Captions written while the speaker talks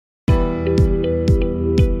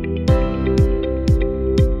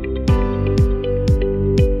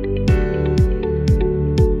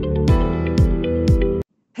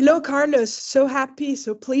Carlos, so happy,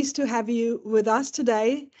 so pleased to have you with us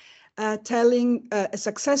today, telling a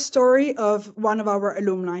success story of one of our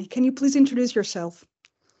alumni. Can you please introduce yourself?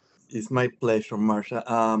 It's my pleasure, Marcia.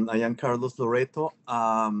 I am Carlos Loreto.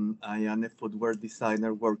 I am a footwear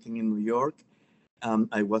designer working in New York.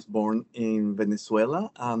 I was born in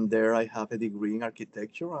Venezuela, and there I have a degree in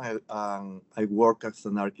architecture. I work as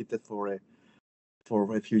an architect for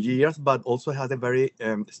a few years, but also had a very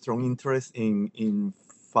strong interest in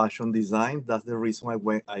fashion design. That's the reason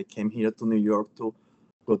I came here to New York to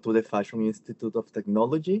go to the Fashion Institute of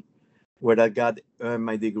Technology, where I got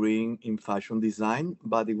my degree in fashion design,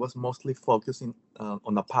 but it was mostly focusing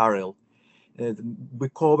on apparel. We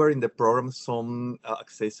cover in the program some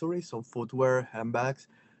accessories, some footwear, handbags,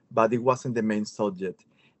 but it wasn't the main subject.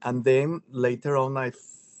 And then later on, I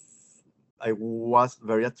was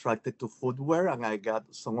very attracted to footwear, and I got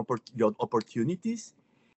some job opportunities.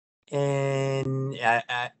 And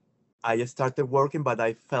I started working, but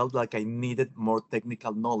I felt like I needed more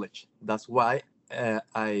technical knowledge. That's why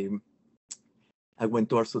I went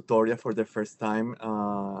to Arsutoria for the first time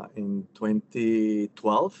in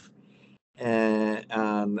 2012,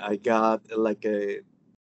 and I got like a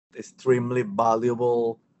extremely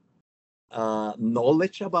valuable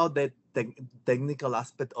knowledge about the technical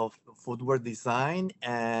aspect of footwear design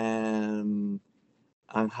and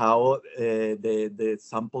how the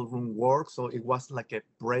sample room works. So it was like a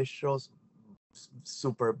precious,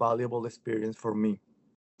 super valuable experience for me.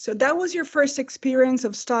 So that was your first experience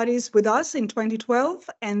of studies with us in 2012,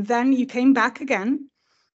 and then you came back again.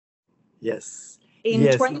 Yes. In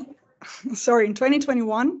yes.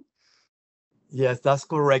 2021. Yes, that's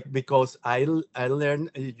correct. Because I learned,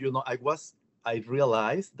 I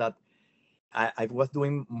realized that I was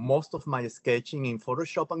doing most of my sketching in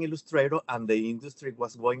Photoshop and Illustrator, and the industry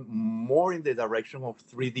was going more in the direction of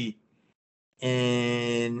 3D.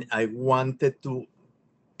 And I wanted to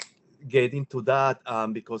get into that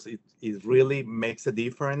because it really makes a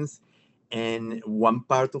difference. And one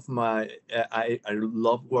part of I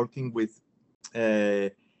love working with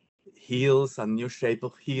heels and new shape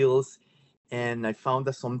of heels. And I found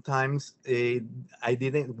that sometimes I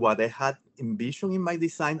didn't, what I had envisioned in my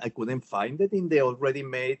design, I couldn't find it in the already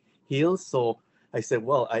made heels. So I said,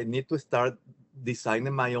 well, I need to start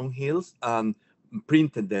designing my own heels and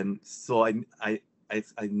printed them. So I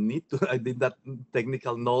need to, I need that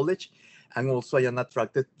technical knowledge. And also I am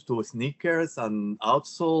attracted to sneakers and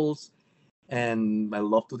outsoles. And I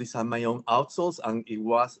love to design my own outsoles. And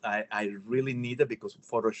I really needed, because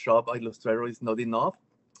Photoshop, Illustrator is not enough.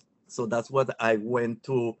 So that's what I went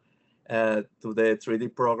to the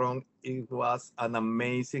 3D program. It was an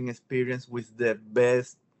amazing experience with the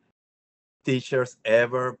best teachers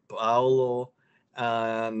ever, Paolo,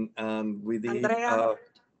 and we did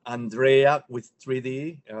Andrea with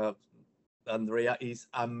 3D. Andrea is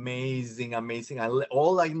amazing, amazing.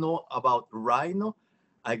 All I know about Rhino,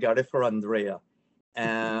 I got it for Andrea.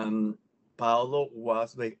 And Paolo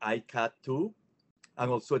was the ICAT too, and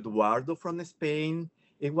also Eduardo from Spain.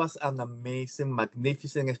 It was an amazing,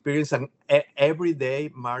 magnificent experience. And every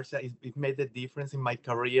day, Marcia, it made a difference in my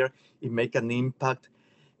career. It made an impact.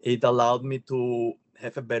 It allowed me to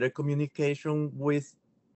have a better communication with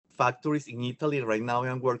factories in Italy. Right now,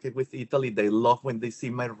 I'm working with Italy. They love when they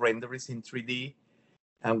see my renderings in 3D.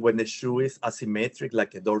 And when the shoe is asymmetric,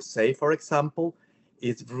 like a Dorsey, for example,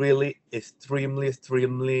 it's really extremely,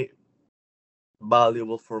 extremely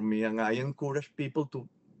valuable for me. And I encourage people to,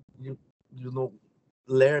 you know,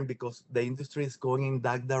 learn, because the industry is going in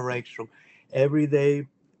that direction. Every day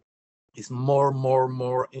is more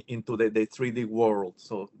into the 3D world.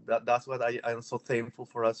 So that's what I'm so thankful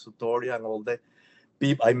for Arsutoria and all the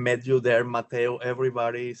people. I met you there, Mateo.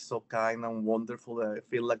 Everybody is so kind and wonderful. I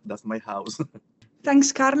feel like that's my house.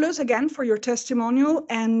 Thanks, Carlos, again for your testimonial,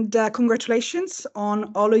 and congratulations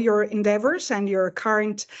on all of your endeavors and your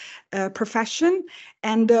current profession.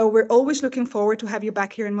 And we're always looking forward to have you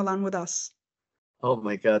back here in Milan with us. Oh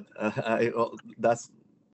my God, that's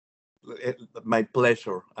my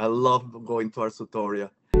pleasure. I love going to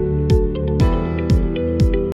Arsutoria.